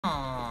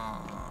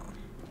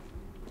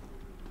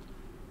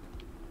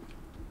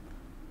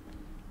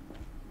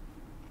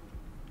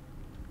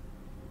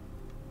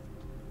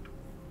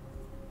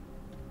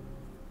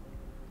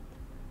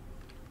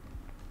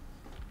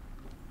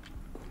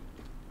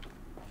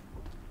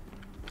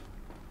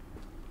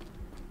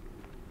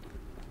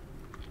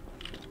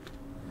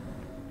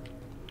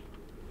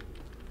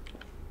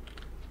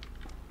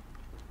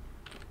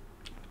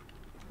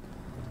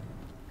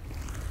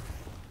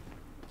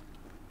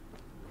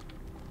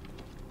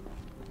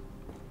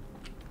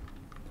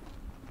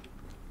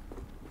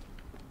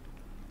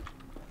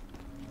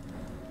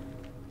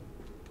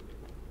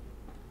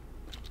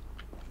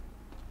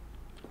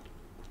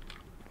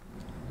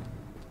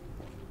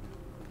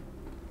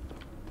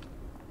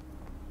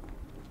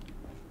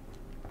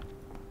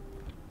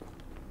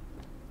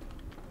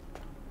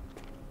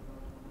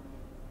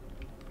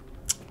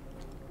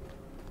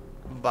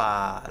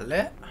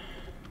Vale.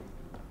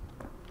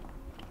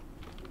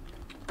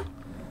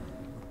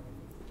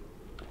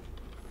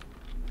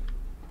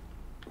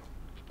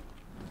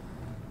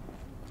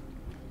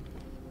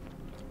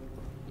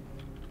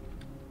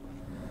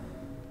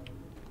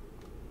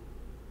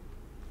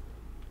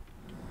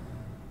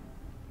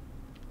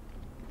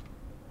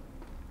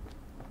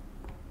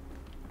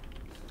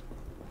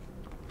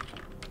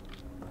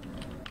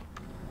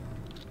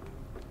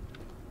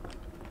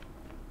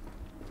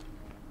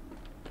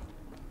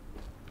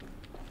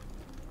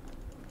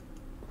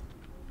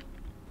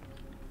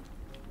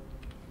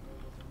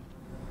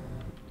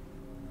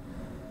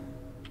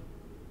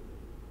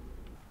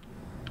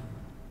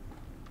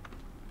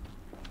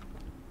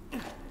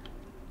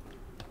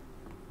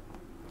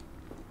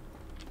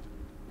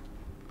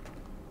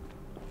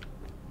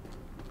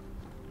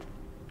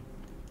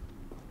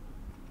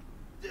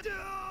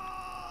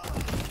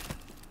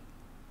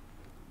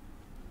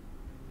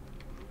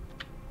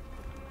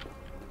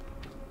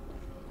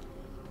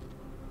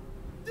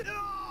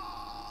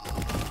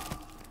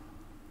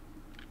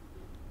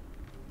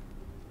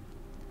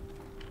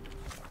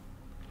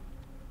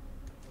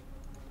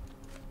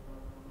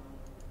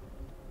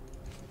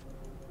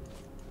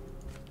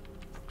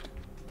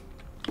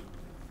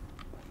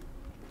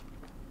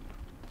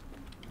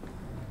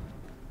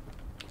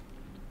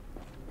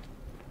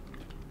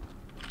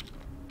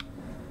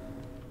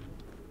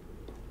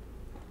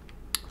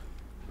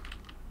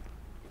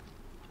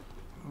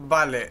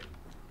 Vale.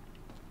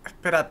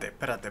 Espérate.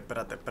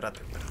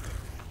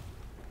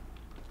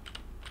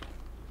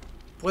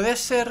 Puede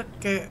ser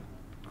que...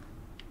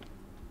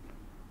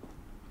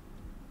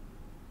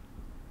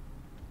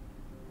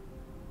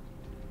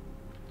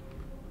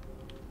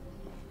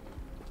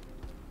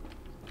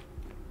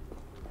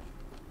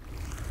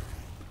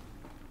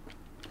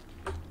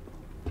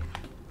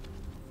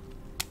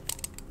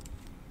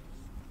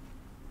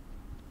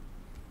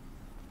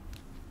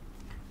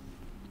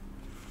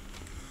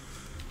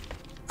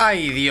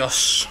 ¡Ay,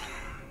 Dios!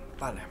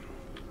 Vale.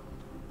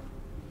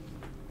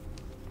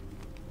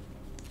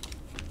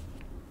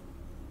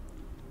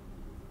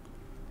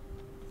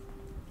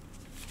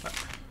 Voy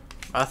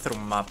a hacer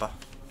un mapa.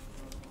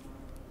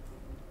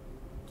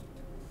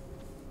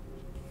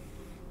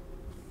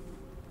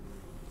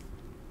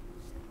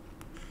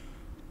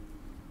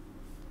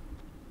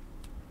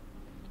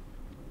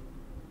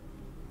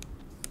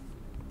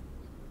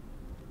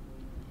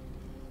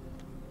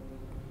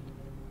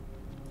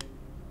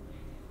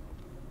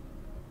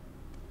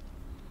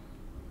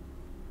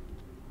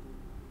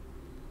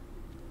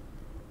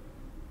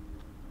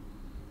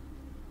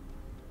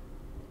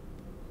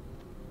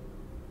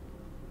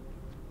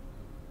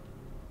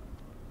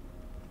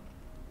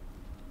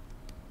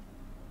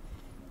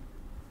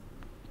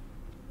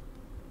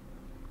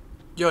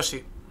 Yo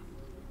sí.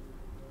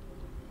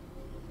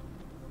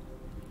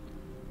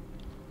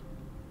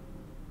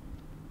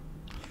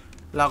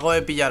 La hago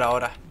de pillar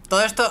ahora.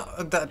 Todo esto...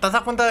 ¿Te has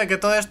dado cuenta de que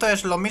todo esto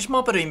es lo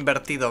mismo pero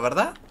invertido,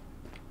 verdad?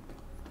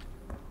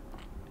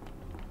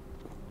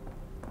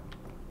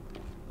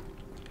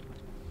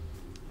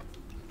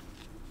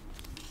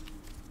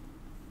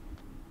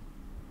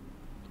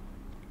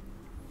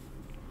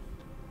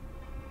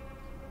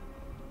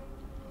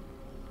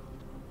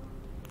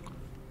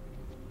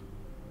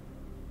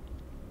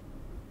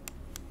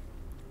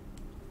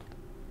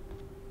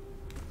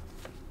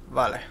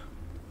 Vale.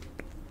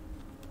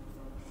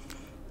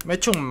 Me he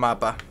hecho un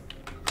mapa.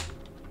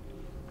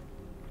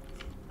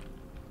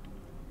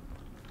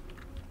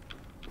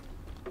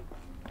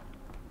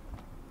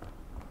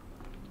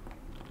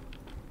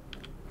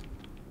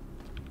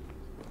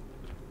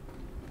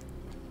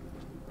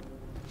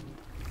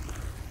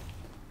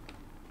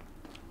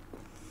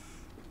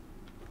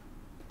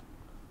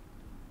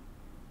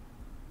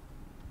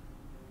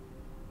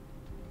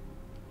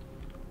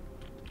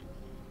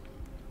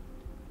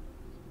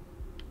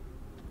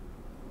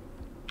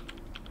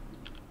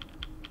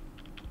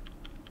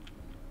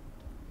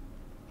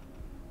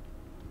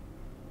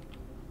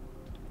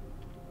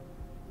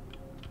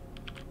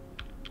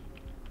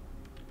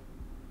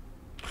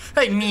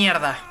 ¡Ay,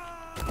 mierda!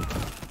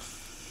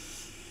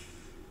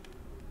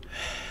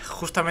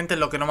 Justamente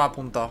lo que no me ha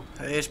apuntado.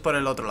 Es por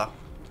el otro lado.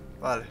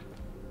 Vale.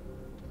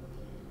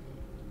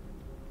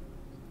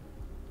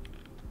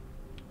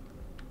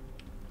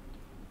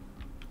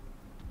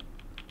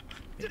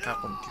 Me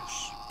cago en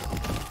Dios.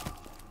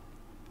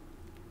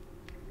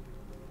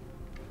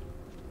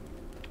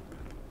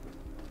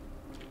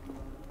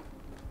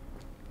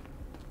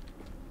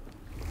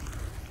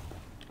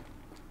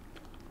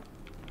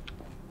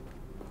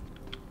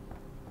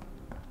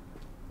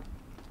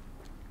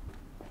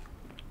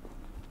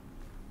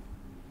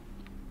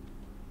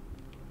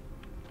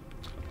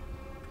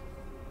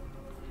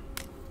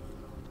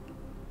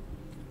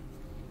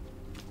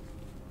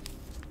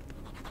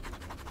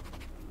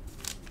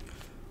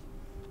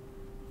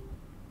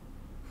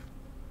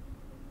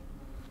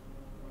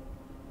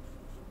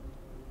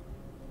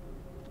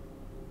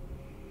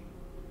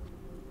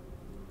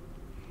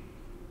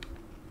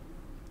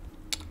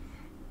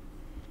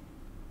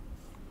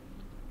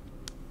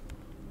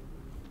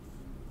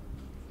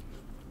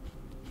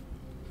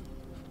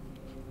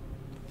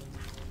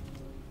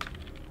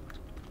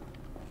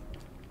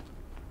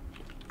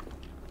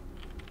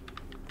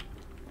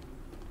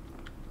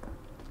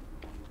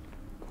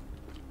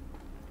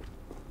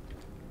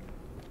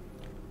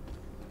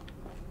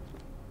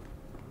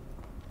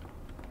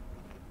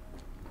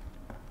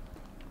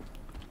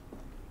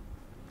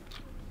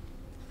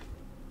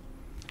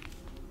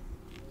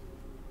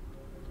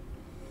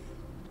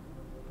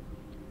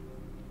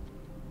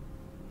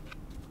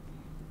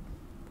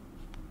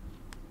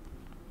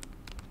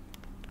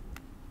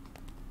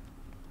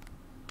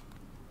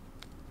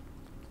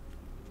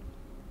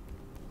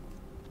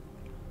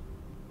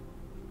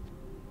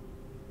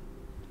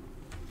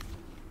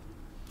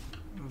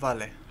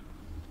 Vale.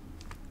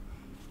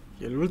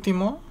 Y el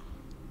último.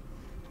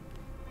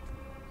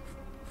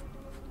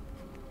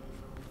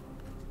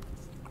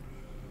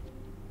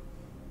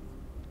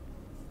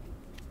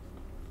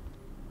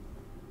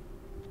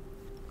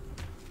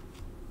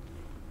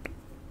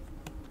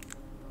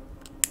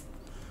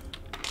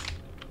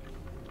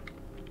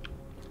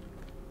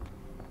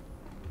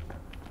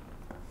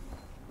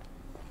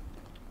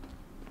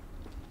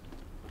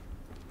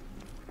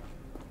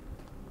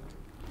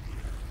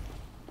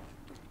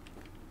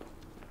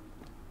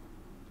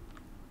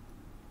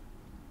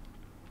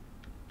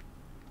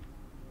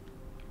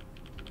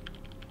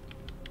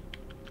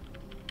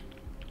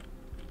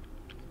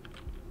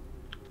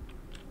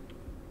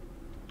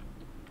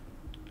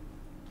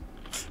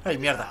 Ay,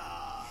 mierda.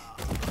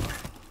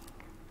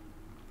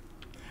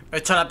 He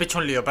hecho la picha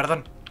un lío,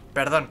 perdón.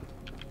 Perdón.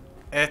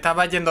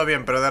 Estaba yendo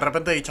bien, pero de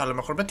repente he dicho, a lo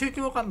mejor me estoy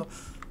equivocando.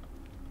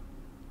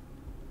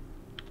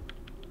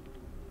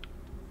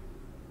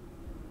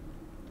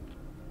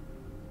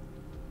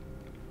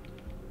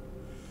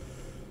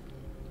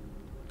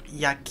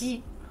 Y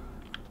aquí.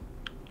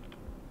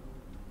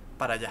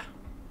 Para allá.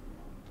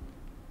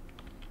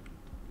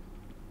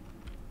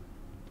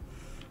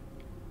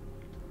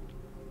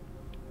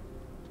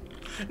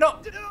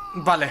 ¡No!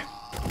 Vale.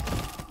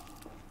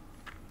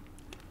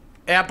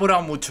 He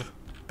apurado mucho.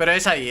 Pero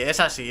es ahí, es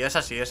así, es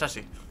así, es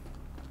así.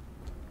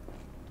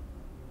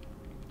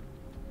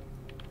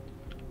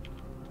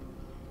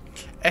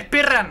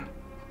 ¡Speedrun!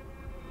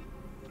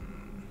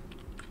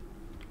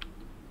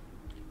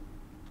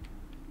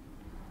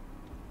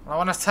 Hola,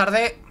 buenas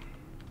tardes.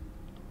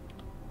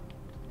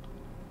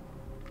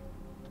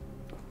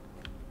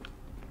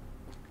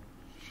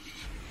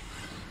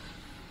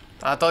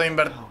 Está todo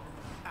invertido.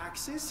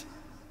 Axes?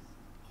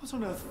 What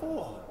on earth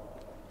for?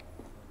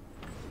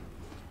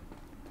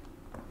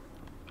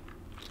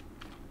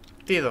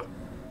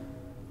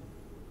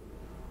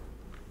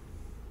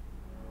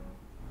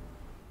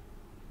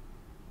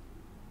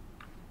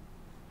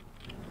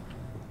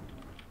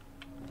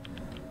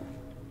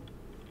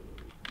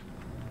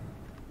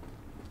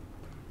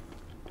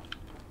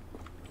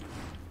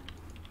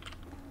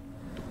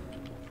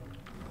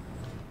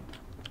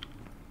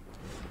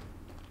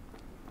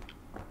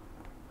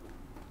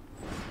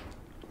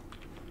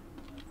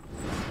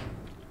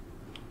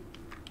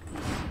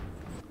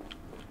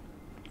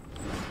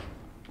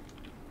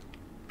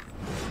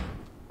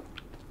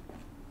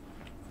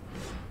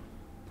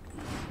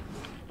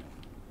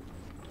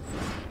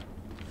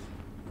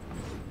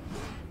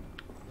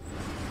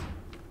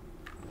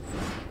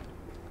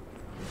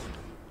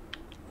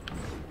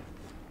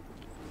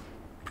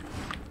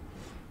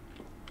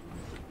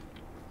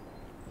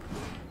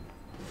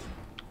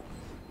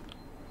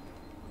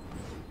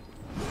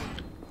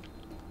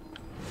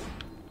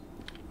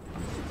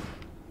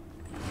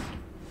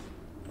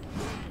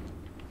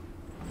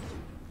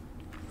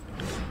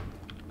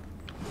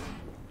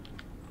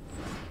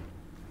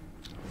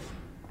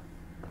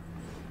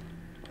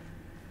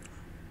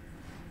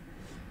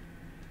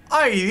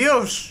 ¡Ay,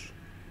 Dios!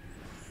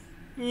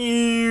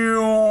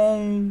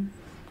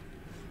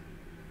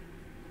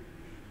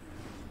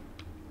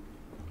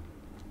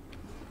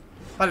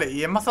 Vale,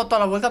 ¿y hemos dado toda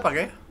la vuelta para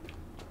qué?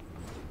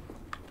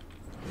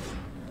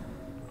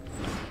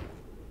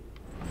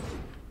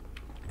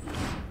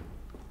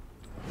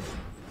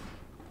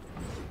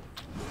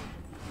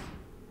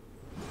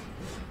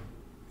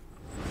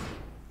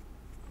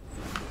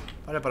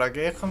 Vale, por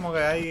aquí es como que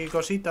hay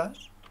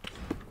cositas.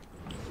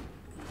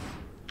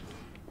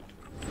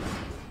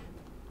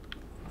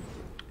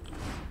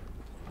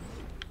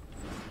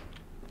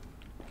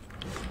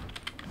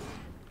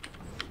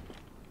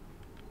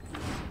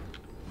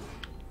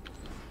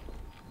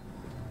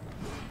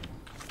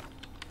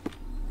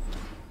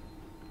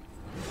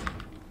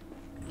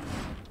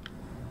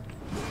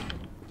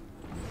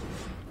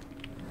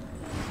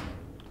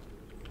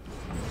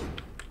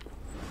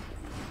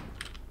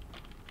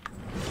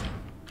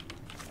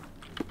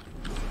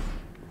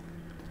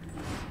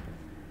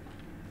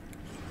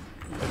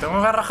 ¿Me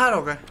tengo que rajar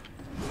o qué?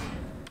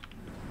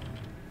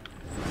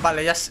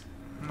 Vale, ya sé.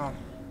 No.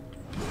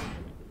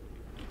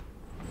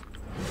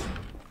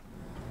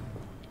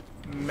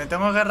 Me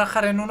tengo que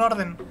rajar en un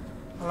orden.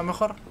 A lo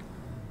mejor.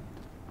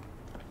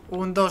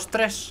 1, 2,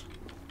 3.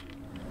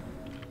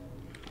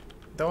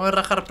 Tengo que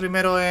rajar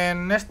primero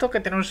en esto,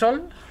 que tiene un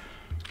sol.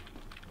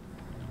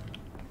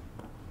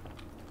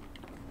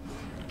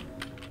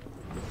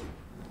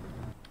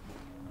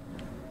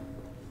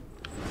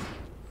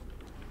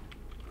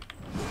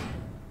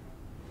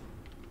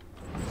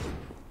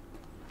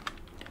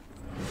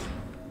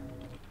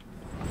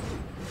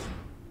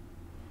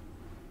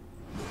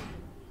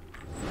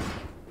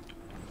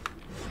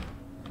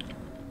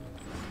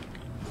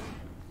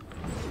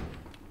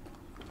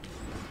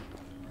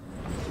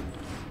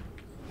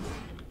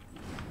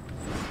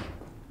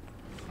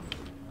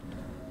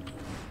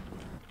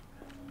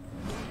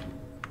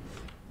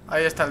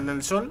 Ahí está el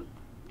del sol.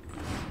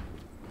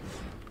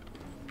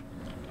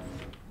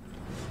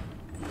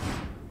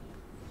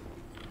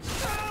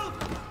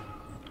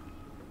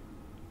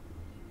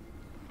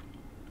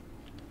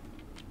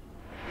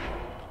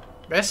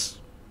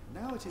 ¿Ves?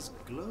 Now it is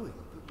glowing,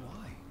 but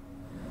why?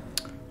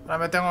 Ahora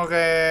me tengo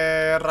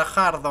que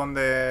rajar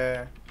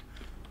donde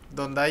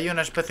hay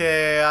una especie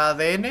de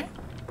ADN.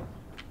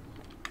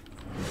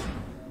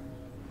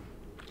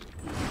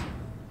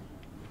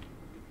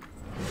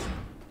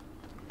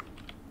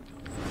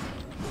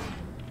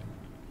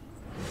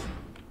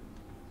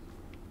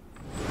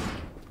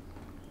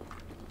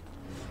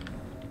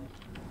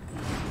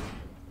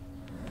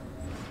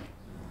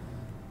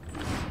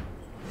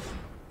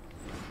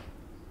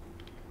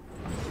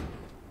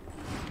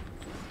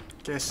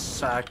 ¿Qué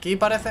es aquí,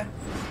 parece?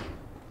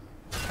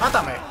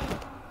 ¡Mátame!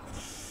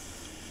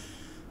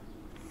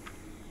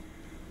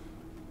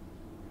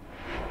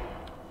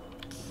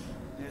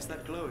 There's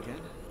that glow again.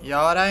 Y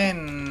ahora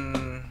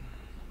en...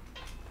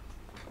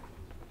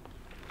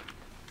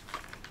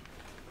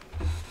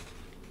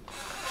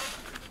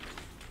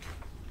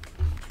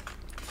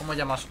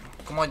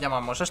 ¿Cómo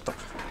llamamos esto?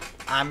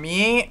 A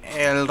mí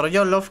el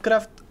rollo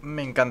Lovecraft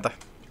me encanta.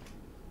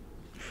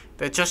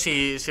 De hecho,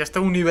 si este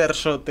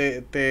universo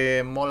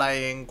te mola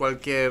en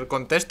cualquier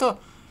contexto,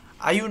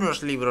 hay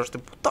unos libros de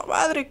puta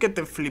madre que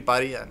te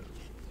fliparían.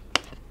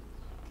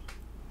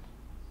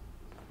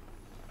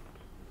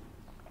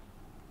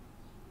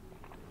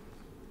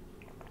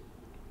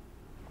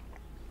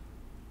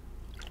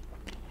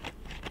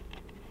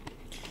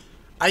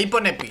 Ahí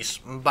pone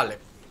pis. Vale,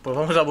 pues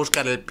vamos a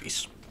buscar el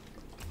pis.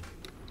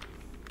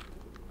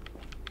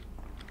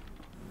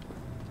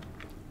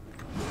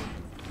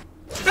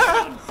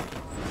 ¡Ah!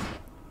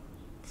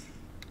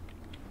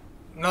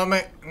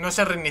 No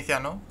se reinicia,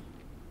 ¿no?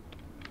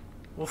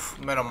 Uf,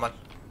 menos mal.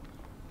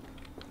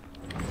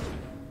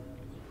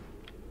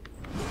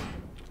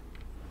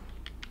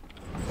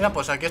 Mira,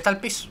 pues aquí está el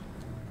pis.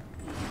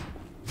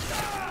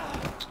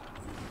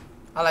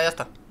 Hala, ya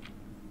está.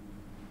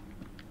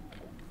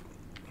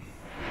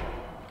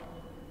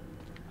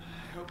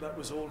 I hope that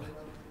was all.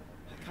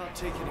 I can't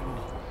take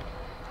anymore.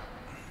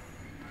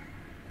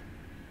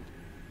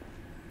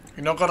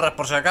 Y no corres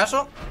por si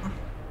acaso.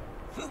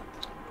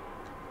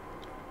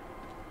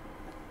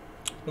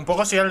 Un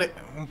poco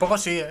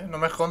sí, no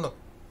me escondo.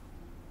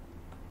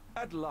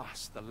 At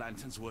last, the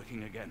lantern's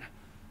working again.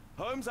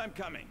 Holmes, I'm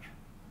coming.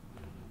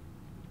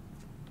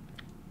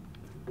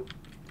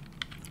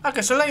 Ah,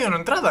 que solo hay una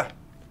entrada.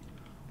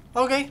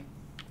 Ok.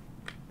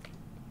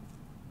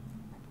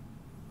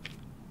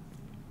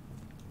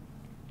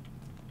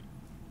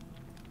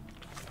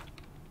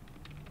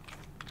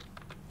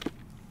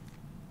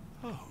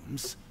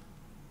 Holmes,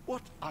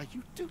 what are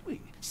you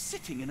doing,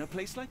 sitting in a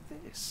place like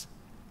this?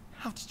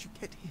 How did you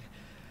get here?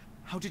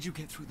 How did you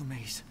get through the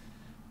maze?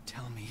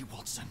 Tell me,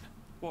 Watson.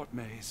 What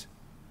maze?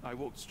 I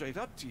walked straight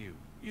up to you.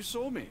 You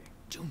saw me.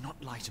 Do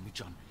not lie to me,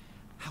 John.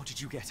 How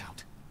did you get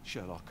out?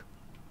 Sherlock,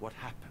 what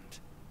happened?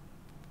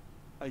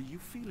 Are you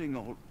feeling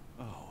all...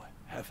 Oh,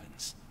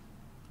 heavens.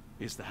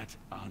 Is that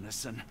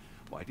Arneson?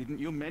 Why didn't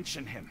you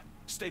mention him?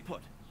 Stay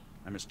put.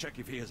 I must check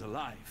if he is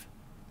alive.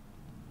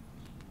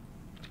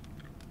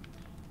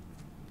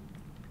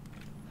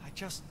 I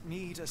just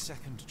need a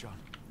second, John.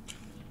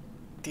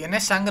 Tiene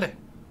sangre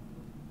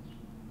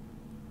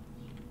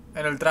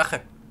en el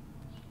traje.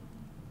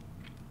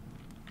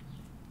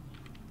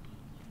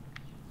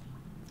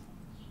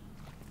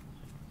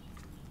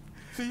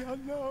 The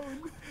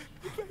unknown,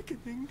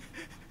 beckoning,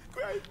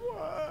 great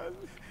one,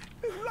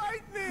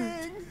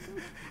 lightning.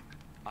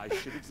 I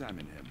should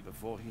examine him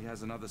before he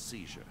has another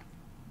seizure.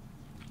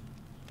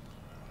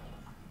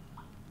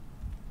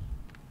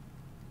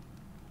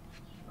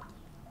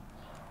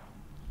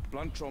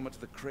 Blunt trauma to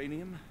the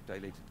cranium,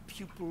 dilated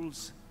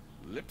pupils,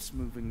 lips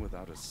moving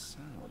without a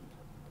sound.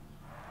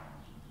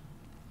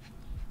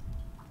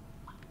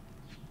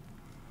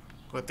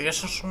 Pues tío,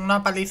 eso es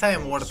una paliza de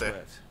muerte.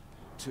 Sweat.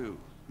 2,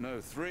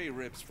 no, 3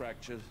 ribs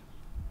fractured.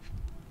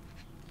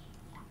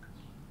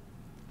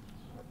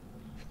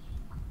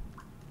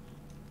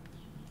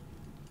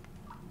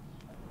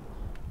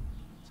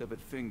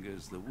 Severed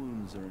fingers, the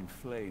wounds are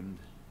inflamed.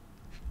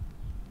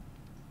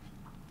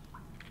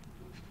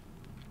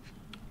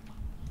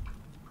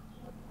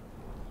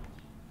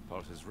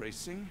 Pulse is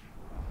racing,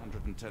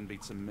 110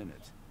 beats a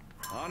minute.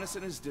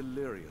 Arneson is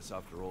delirious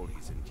after all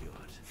he's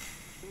endured.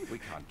 We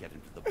can't get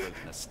him to the brink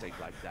in a state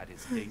like that.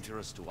 It's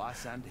dangerous to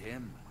us and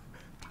him.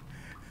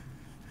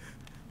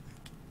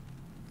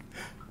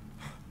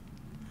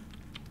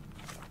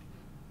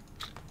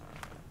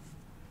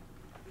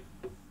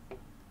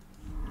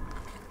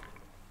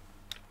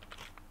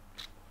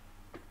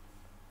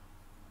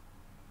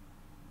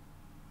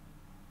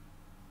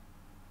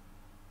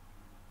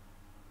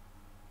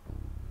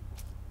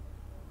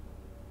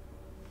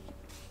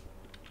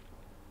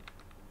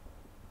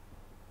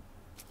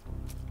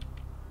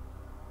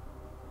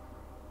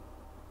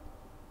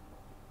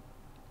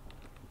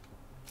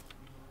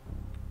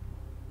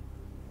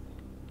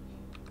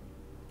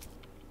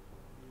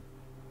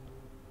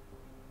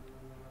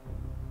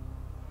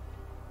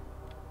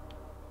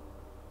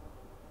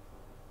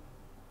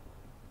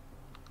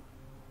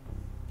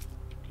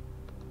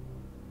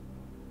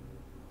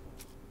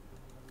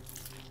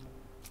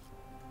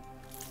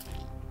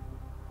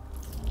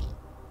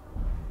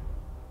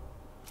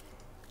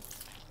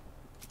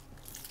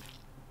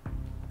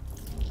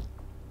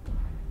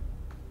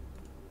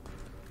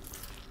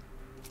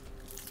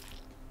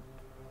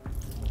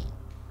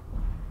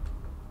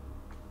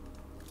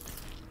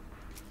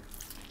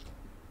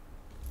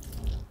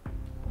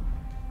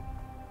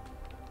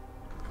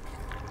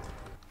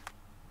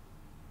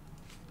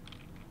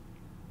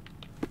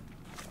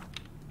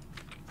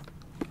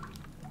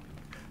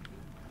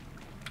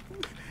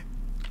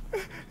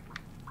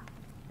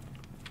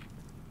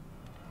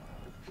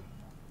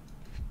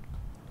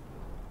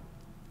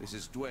 This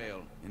is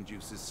Dwale,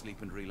 induces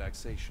sleep and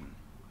relaxation.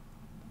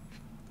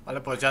 Vale,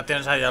 pues ya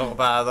tienes ahí algo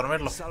para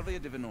dormirlo. Salvia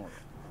divinora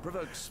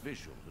provokes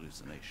visual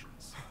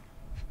hallucinations.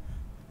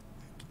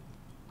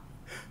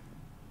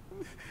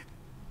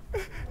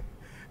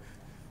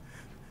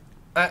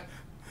 A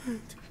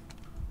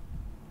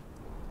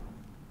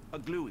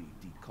gluey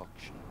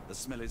decoction. The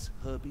smell is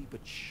herby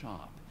but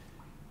sharp.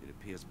 It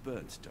appears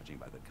burnt, judging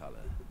by the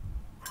color.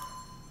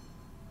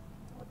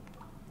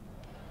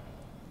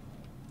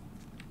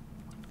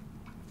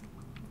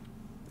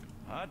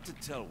 Hard to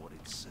tell what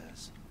it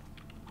says.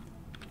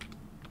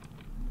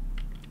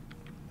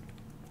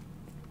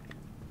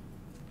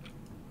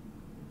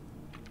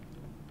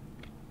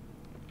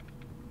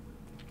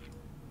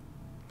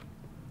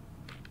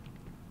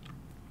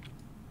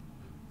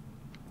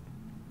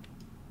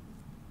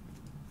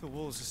 The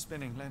walls are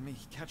spinning. Let me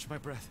catch my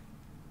breath.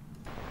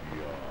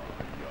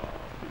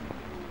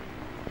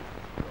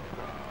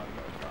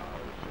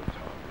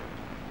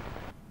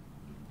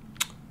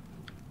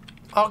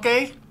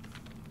 Ok.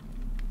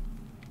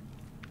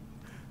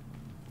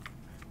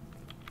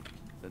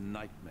 The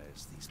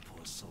nightmares these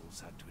poor souls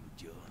had to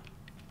endure.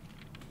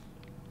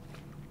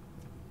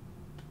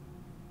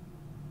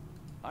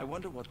 I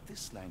wonder what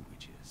this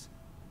language is.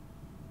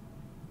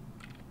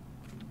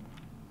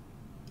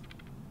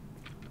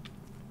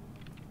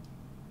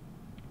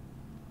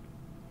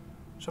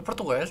 Eso es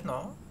portugués,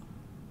 ¿no?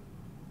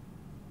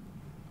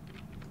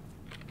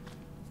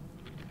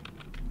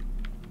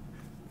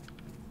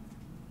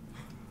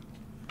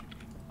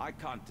 I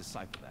can't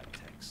decipher that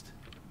text.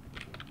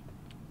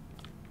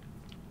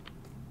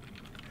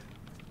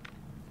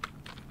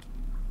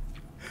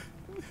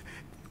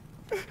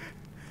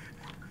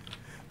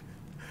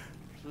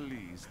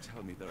 Please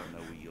tell me there are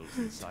no eels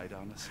inside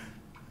on us.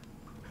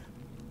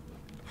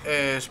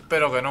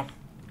 Espero que no.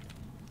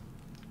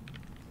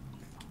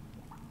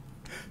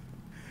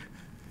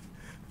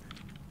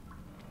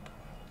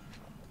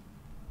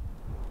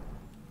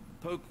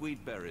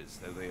 Pokeweed berries,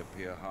 though they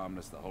appear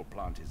harmless, the whole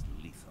plant is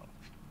lethal.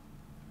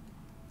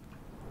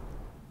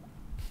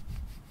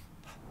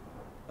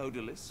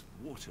 Odorless,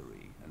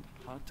 watery, and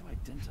hard to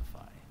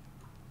identify.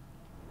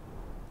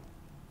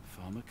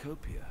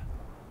 Pharmacopoeia,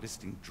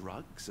 listing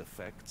drugs,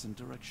 effects, and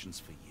directions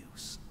for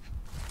use.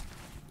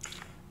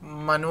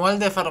 Manual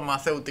de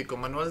farmacéutico.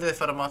 Manual de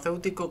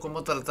farmacéutico,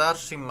 cómo tratar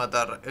sin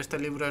matar. Este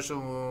libro es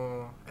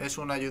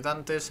un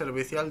ayudante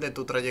servicial de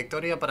tu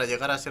trayectoria para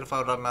llegar a ser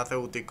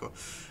farmacéutico.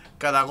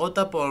 Cada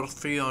gota,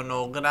 porción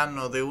o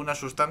grano de una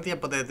sustancia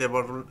puede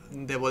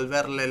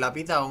devolverle la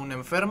vida a un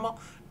enfermo,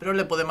 pero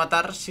le puede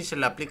matar si se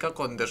le aplica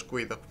con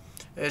descuido.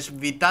 Es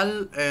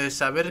vital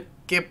saber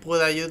qué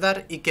puede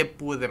ayudar y qué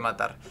puede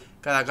matar.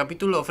 Cada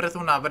capítulo ofrece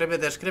una breve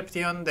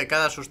descripción de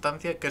cada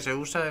sustancia que se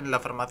usa en la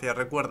farmacia.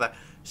 Recuerda,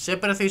 sé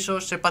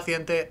preciso, sé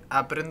paciente,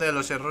 aprende de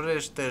los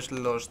errores de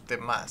los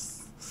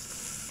demás.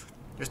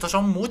 Estos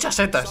son muchas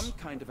setas. Some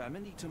kind of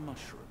amanita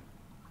mushroom,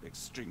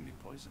 extremely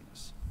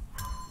poisonous.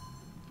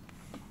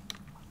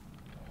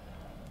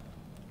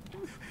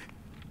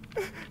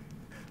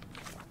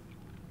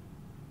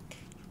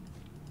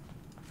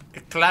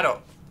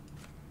 Claro.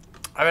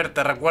 A ver,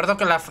 te recuerdo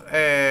que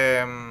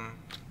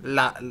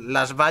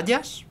las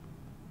bayas,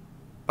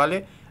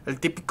 ¿vale? El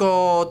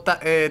típico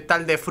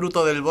tal de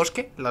fruto del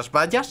bosque, las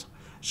bayas,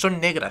 son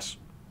negras.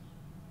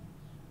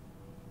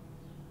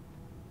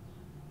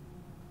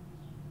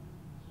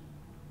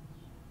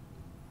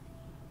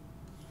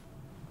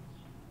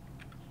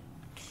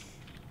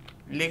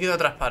 Líquido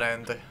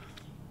transparente.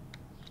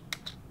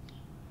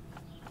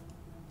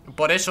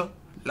 Por eso,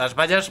 las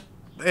bayas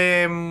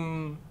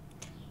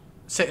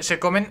se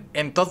comen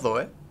en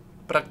todo,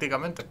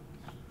 prácticamente.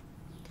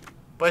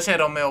 Puede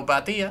ser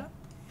homeopatía,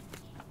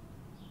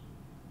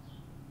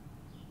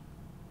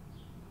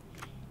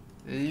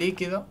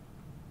 líquido,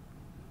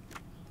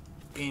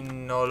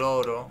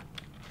 inoloro,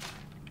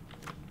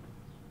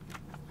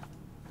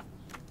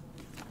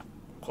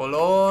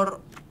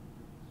 color,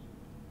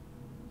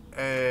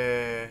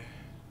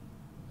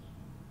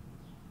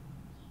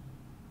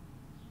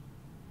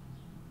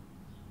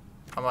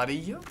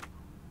 amarillo.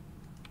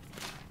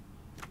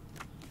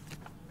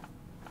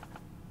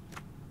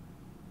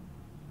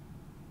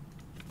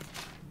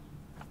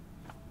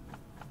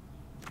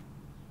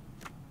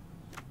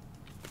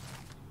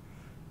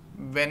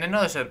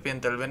 Veneno de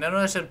serpiente. El veneno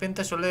de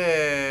serpiente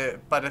suele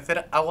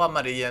parecer agua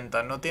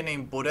amarillenta. No tiene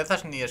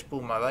impurezas ni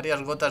espuma.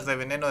 Varias gotas de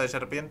veneno de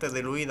serpiente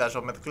diluidas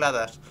o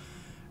mezcladas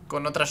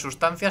con otras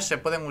sustancias se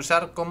pueden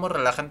usar como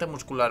relajante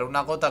muscular.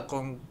 Una gota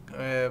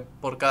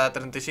por cada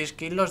 36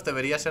 kilos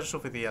debería ser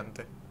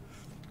suficiente.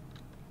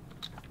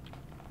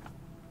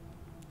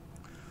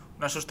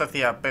 Una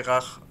sustancia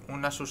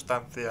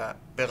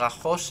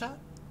pegajosa.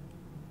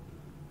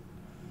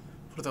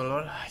 Por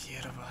dolor a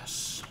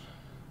hierbas.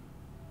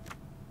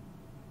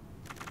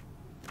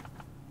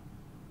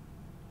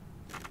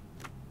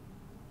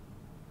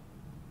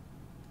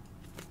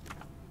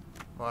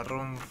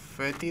 Marrón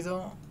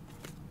fétido.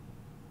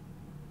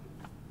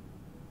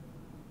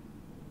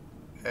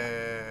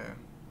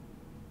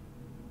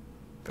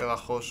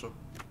 Pegajoso.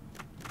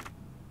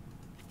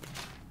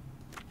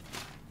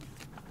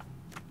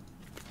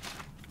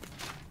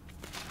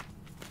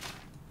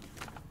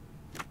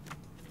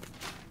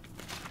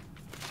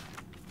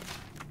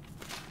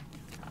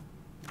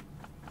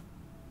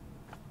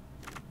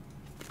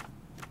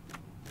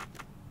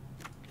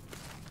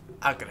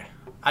 acre.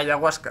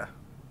 Ayahuasca.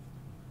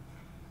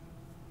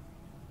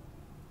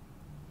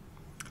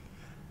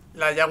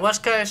 La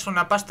ayahuasca es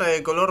una pasta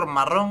de color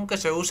marrón que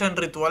se usa en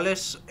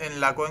rituales en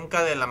la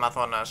cuenca del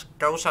Amazonas.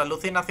 Causa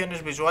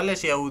alucinaciones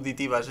visuales y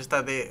auditivas.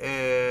 Esta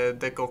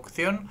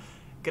decocción,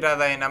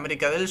 creada en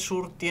América del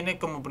Sur, tiene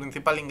como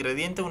principal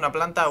ingrediente una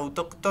planta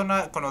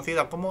autóctona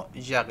conocida como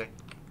yague.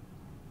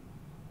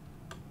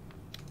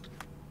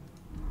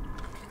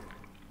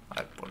 A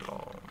ver, pues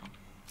lo...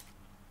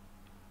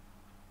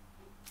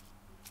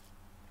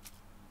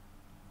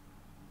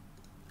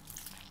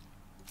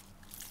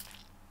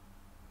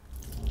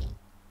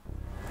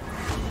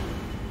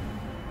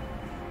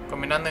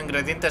 Combinando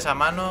ingredientes a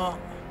mano,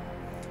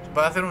 se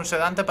puede hacer un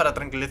sedante para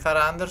tranquilizar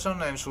a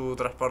Anderson en su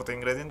transporte.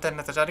 Ingredientes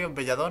necesarios: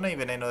 belladona y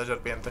veneno de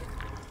serpiente.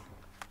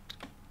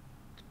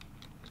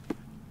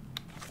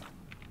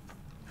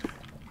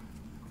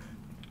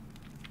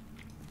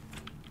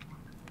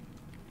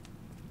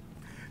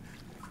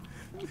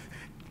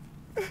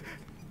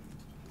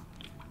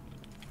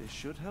 This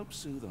should help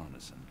soothe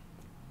Anderson.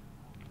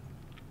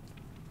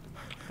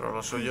 Pero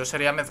lo suyo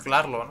sería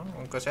mezclarlo, ¿no?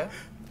 Aunque sea.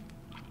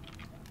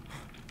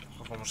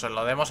 Como se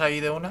lo demos ahí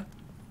de una.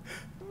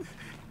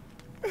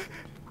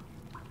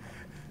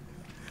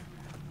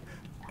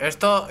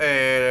 Esto,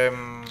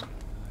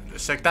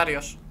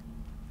 sectarios.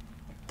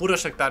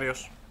 Puros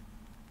sectarios.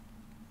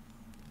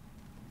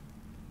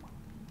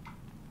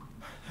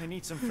 I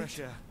need some fresh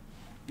air.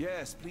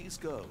 Yes, please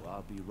go.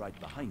 I'll be right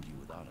behind you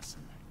with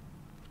Anderson.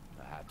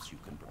 Perhaps you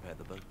can prepare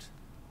the boat.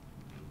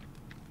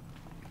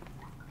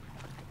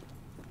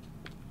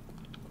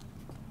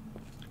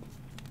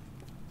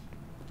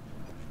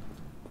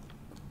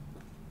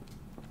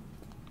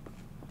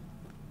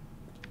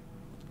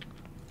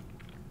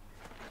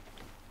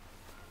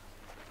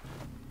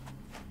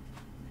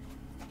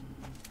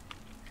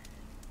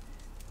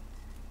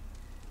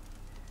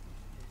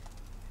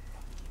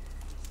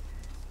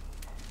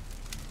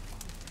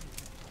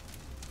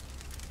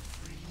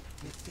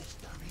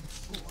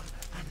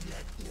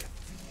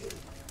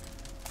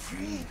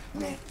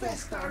 Me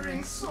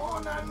festering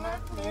soul and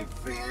let me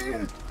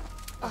feel.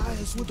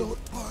 Eyes without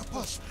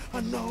purpose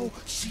and now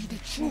see the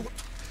truth.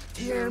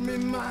 Tear me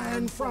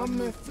mind from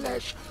me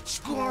flesh,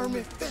 score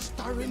me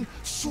festering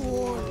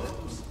soul.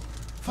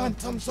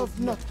 Phantoms of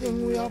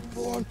nothing we are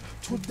born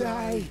to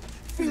die,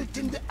 filth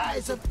in the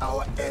eyes of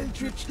our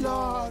eldritch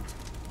lord.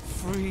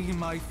 Free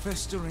my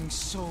festering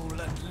soul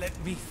and let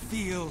me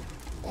feel.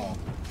 Oh,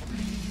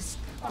 please,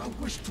 I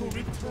wish to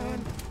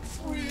return.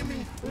 Free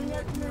me,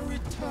 let me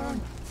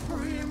return.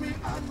 Free me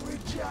and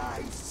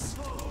rejoice.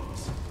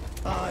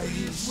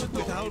 Eyes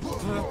without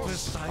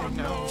purpose, I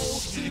now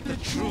see the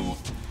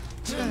truth.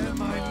 Tear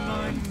my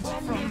mind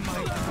from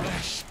my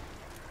flesh.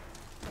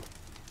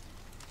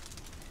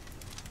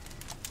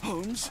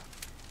 Holmes,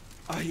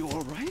 are you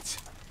all right?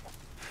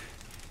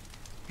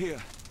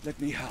 Here, let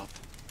me help.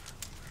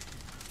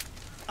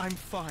 I'm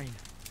fine.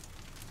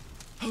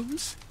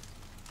 Holmes?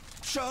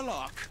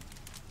 Sherlock!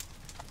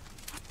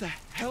 What the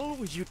hell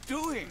were you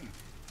doing?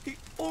 He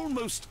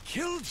almost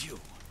killed you.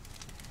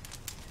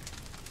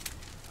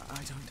 I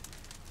don't...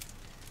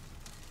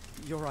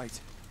 You're right.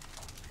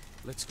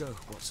 Let's go,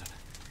 Watson.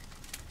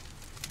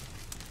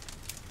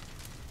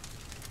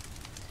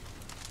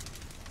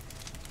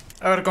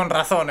 A ver, con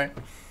razón, ¿eh?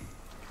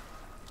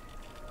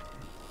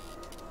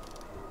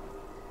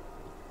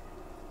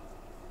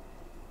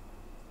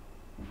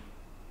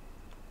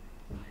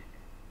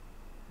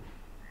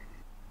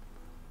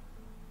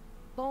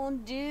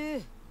 Bon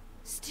Dieu!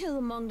 Still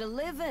among the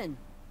living.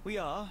 We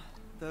are,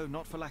 though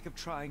not for lack of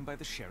trying by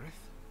the sheriff.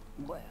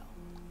 Well,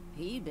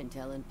 he'd been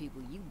telling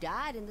people you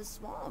died in the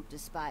swamp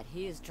despite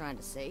his trying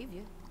to save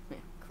you.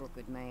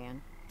 Crooked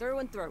man. Through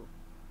and through.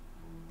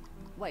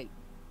 Wait,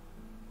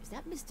 is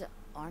that Mr.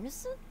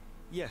 Arneson?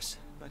 Yes,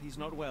 but he's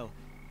not well.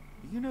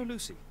 You know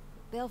Lucy.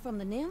 Belle from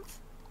the nymph?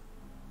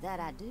 That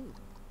I do.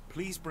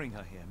 Please bring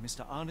her here.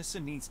 Mr.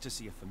 Arneson needs to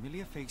see a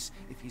familiar face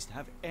if he's to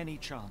have any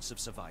chance of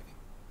surviving.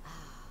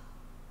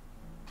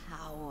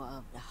 Power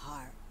of the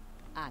heart.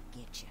 I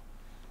get you.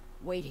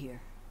 Wait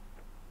here.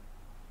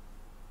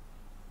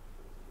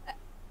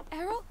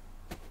 Errol?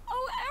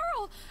 Oh,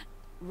 Errol!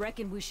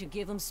 Reckon we should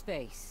give him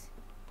space.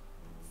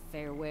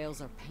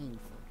 Farewells are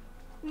painful.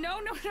 No,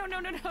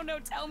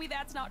 tell me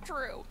that's not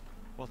true.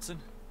 Watson?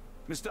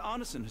 Mr.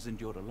 Arneson has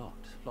endured a lot.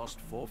 Lost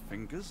 4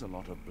 fingers, a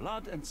lot of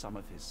blood, and some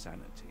of his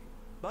sanity.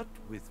 But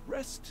with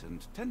rest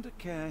and tender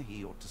care,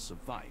 he ought to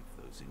survive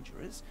those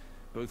injuries,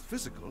 both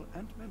physical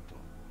and mental.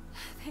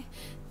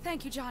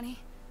 Thank you, Johnny.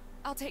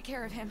 I'll take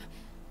care of him.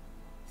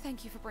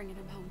 Thank you for bringing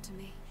him home to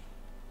me.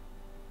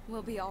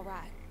 We'll be all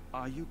right.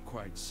 Are you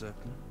quite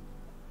certain?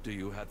 Do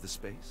you have the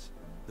space?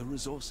 The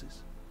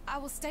resources? I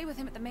will stay with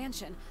him at the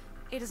mansion.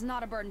 It is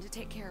not a burden to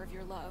take care of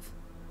your love.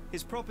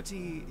 His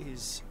property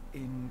is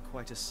in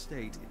quite a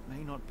state. It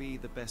may not be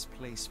the best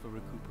place for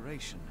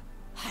recuperation.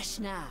 Hush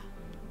now.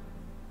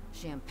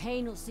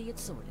 Champagne will see it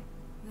sorted.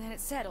 Then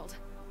it's settled.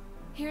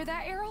 Hear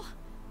that, Errol?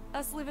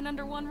 Us living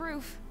under one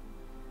roof.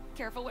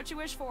 Careful what you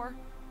wish for.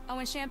 Oh,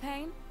 and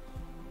champagne?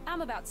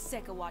 I'm about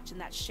sick of watching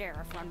that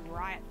sheriff run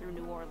riot through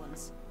New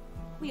Orleans.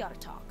 We ought to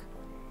talk.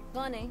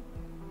 Funny,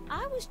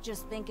 I was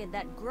just thinking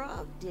that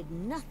grub did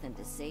nothing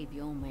to save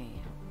your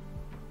man.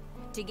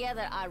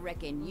 Together, I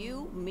reckon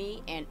you,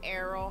 me, and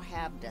Arrow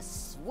have the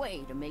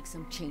sway to make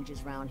some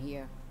changes around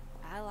here.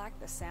 I like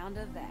the sound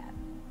of that.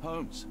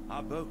 Holmes,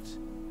 our boat.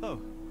 Oh,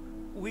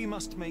 we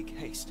must make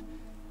haste.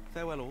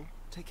 Farewell all.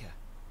 Take care.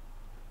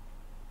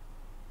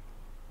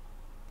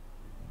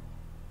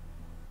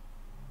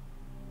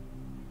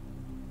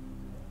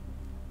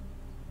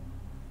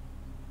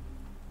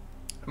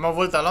 Hemos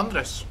vuelto a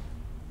Londres.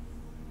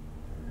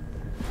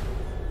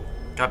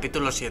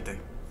 Capítulo 7.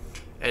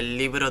 El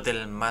libro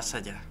del más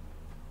allá.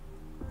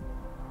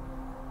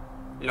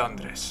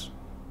 Londres.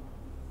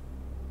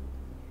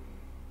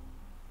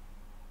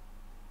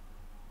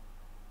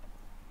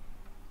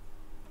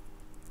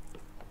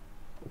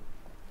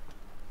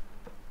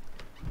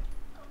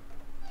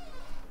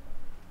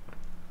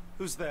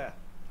 Who's there?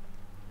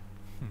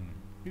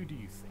 Who do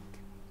you think?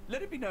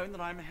 Let it be known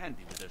that I'm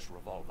handy with this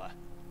revolver.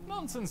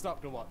 Nonsense,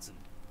 Dr. Watson.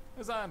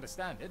 As I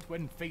understand it,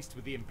 when faced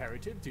with the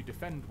imperative to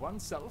defend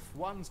oneself,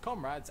 one's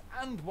comrades,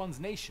 and one's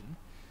nation,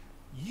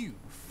 you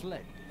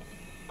fled.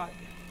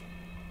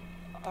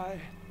 I...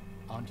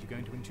 Aren't you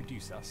going to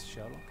introduce us,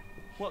 Sherlock?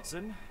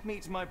 Watson,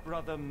 meet my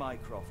brother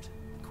Mycroft,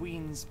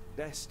 Queen's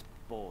best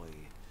boy.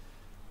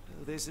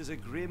 This is a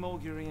grim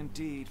augury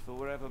indeed, for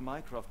wherever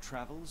Mycroft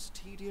travels,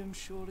 tedium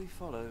surely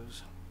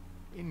follows.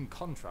 In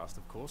contrast,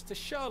 of course, to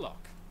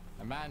Sherlock,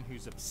 a man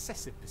whose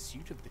obsessive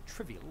pursuit of the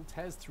trivial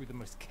tears through the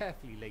most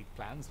carefully laid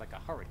plans like a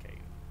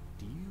hurricane.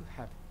 Do you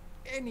have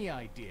any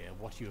idea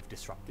what you have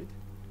disrupted?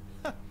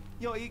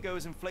 Your ego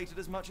is inflated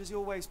as much as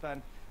your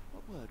waistband.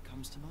 What word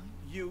comes to mind?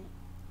 You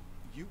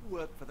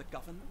work for the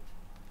government?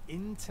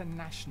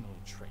 International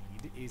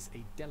trade is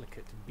a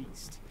delicate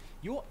beast.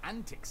 Your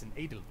antics and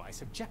Edelweiss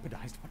have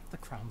jeopardized one of the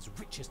Crown's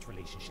richest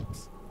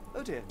relationships.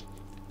 Oh dear.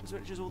 As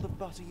rich as all the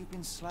butter you've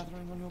been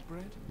slathering on your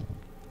bread?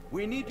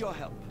 We need your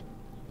help.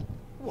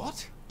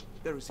 What?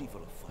 There is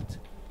evil afoot.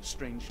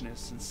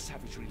 Strangeness and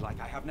savagery like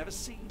I have never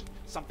seen.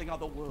 Something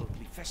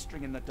otherworldly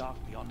festering in the dark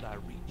beyond our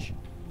reach.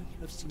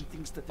 We have seen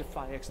things that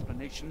defy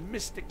explanation.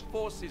 Mystic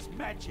forces,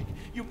 magic.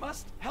 You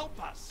must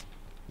help us.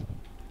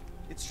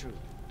 It's true.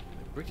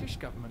 The British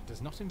government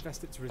does not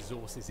invest its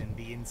resources in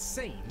the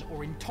insane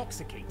or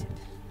intoxicated.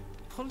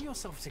 Pull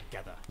yourself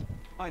together.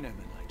 I know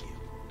men like you.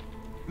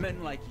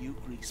 Men like you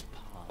grease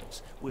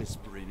palms,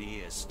 whisper in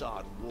ears,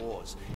 start wars.